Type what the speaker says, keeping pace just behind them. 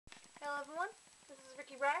Hello everyone, this is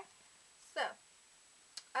Rikki Rawr. So,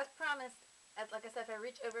 as promised, like I said, if I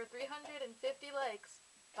reach over 350 likes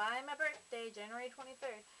by my birthday, January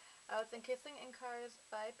 23rd, I would sing Kissing in Cars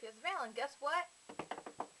by Piers Valen. Guess what?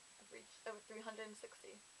 I've reached over 360.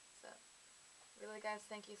 So, really guys,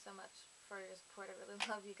 thank you so much for your support. I really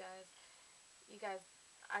love you guys. You guys,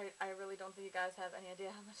 I really don't think you guys have any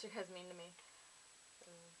idea how much you guys mean to me.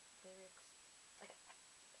 So, lyrics. Okay,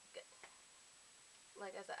 good.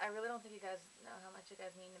 Like I said, I really don't think you guys know how much you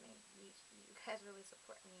guys mean to me. You guys really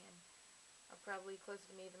support me and are probably closer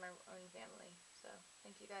to me than my own family. So,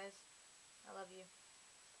 thank you guys. I love you.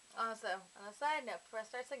 Also, on a side note, before I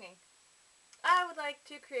start singing, I would like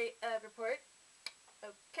to create a report.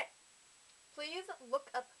 Okay. Please look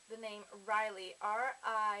up the name Riley,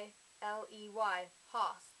 R-I-L-E-Y,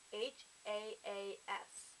 Haas,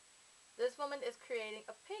 H-A-A-S. This woman is creating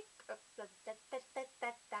a fake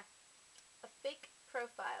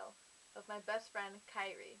profile of my best friend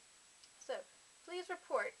Kyrie. So, please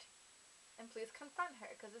report and please confront her,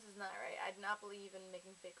 because this is not right. I do not believe in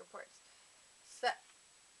making fake reports. So,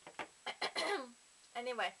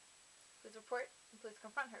 anyway, please report and please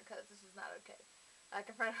confront her, because this is not okay. I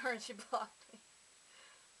confronted her and she blocked me.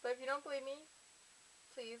 But if you don't believe me,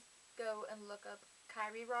 please go and look up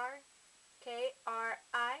Kyrie Rawr,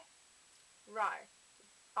 K-R-I, Rawr,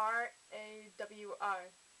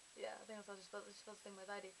 R-A-W-R. Yeah, I think that's how she's supposed to say my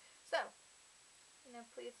ID. So,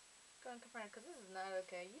 please go and confront her, because this is not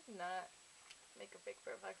okay. You do not make a fake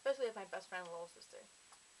profile, especially of my best friend's little sister.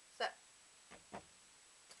 So,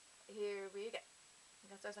 here we go.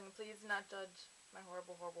 I'm going to start singing. Please do not judge my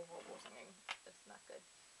horrible, horrible, horrible singing. It's not good.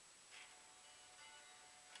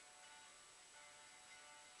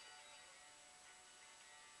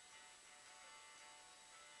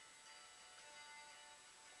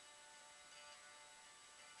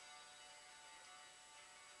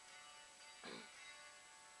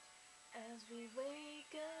 As we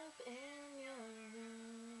wake up in your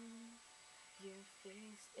room, your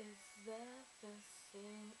face is the first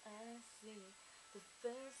thing I see. The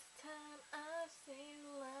first time I've seen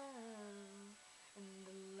love, and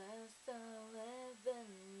the last I'll ever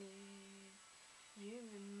need. You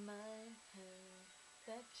remind her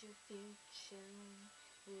that your future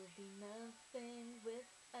will be nothing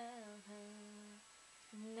without her.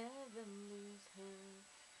 Never lose her,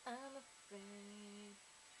 I'm afraid.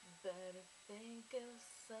 Better think of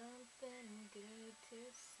something good to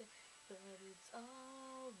say, but it's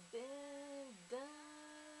all been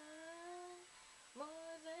done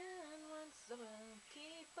more than once, so I'll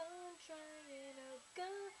keep on trying. Oh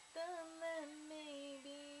God, don't let me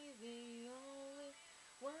be the only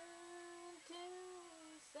one to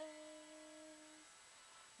say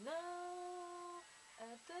no.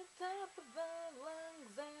 At the top of our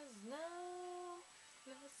lungs, there's no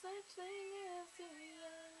such thing as too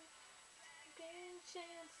young. Second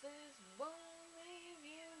chances won't leave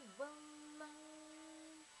you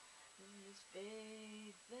alone. There's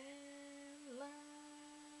faith and love.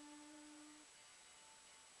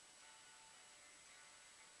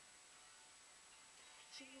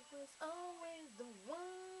 She was always the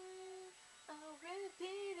one. I'll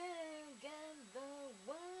repeat it again, the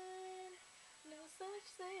one. No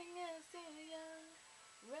such thing as too young.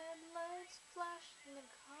 Red lights flash in the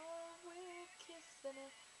car, we're kissing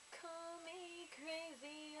it. Call me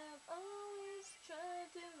crazy, I've always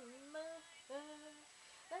tried to remember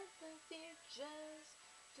that the future's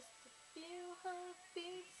just a few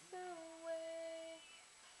heartbeats away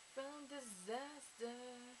from disaster.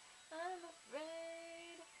 I'm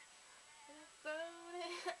afraid I've thrown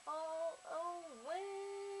it all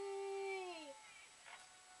away.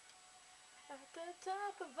 At the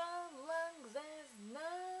top of our lungs, there's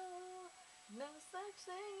no such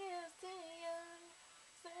thing as too young.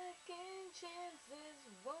 Second chances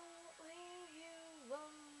won't leave you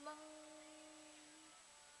alone.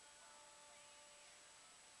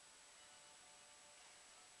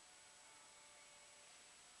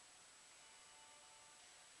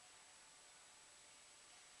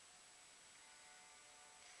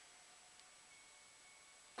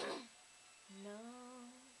 No,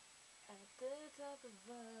 at the top of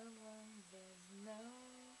our lungs, there's no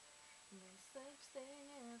such thing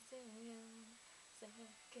as too young.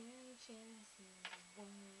 Second chances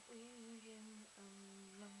won't leave you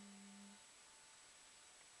alone.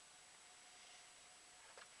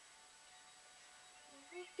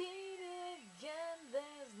 Repeat it again,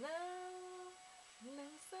 there's no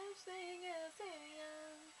such thing as too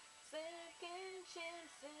young. Second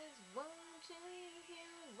chances won't leave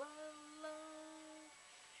you alone.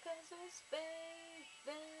 'Cause there's faith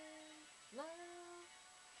and love.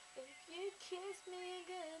 If you kiss me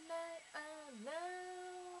goodnight,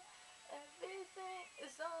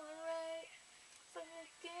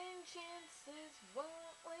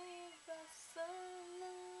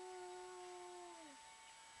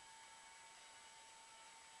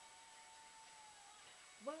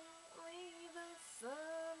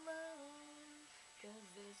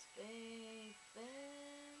 There's faith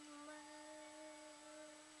in love.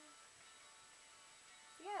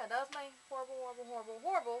 Yeah, that was my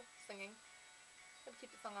horrible singing. I'm gonna keep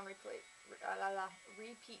the song on repeat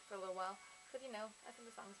for a little while. Because, you know, I think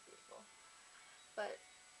the song is beautiful. But,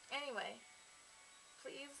 anyway,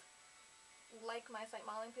 please like my site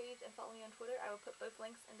modeling page and follow me on Twitter. I will put both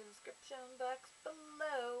links in the description box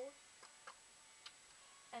below.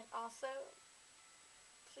 And also,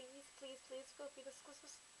 please feel free to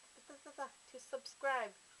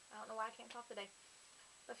subscribe. I don't know why I can't talk today.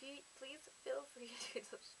 But please feel free to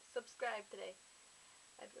subscribe today.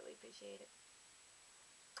 I'd really appreciate it.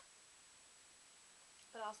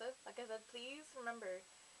 But also, like I said, please remember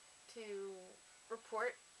to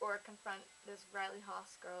report or confront this Riley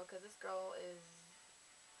Haas girl, because this girl is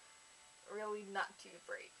really not too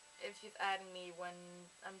great. If she's adding me when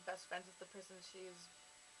I'm best friends with the person she's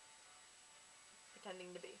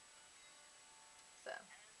pretending to be. So,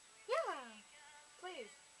 yeah,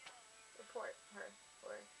 please report her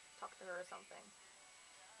or talk to her or something.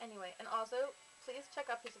 Anyway, and also, please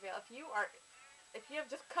check out Pierce the Veil. If you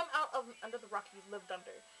have just come out of under the rock you've lived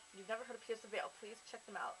under, and you've never heard of Pierce the Veil, please check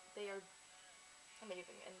them out. They are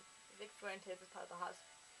amazing, and Vic Fuentes is probably the hottest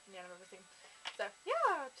man I've ever seen. So,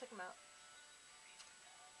 yeah, check them out.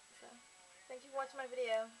 So, thank you for watching my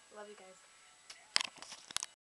video. Love you guys.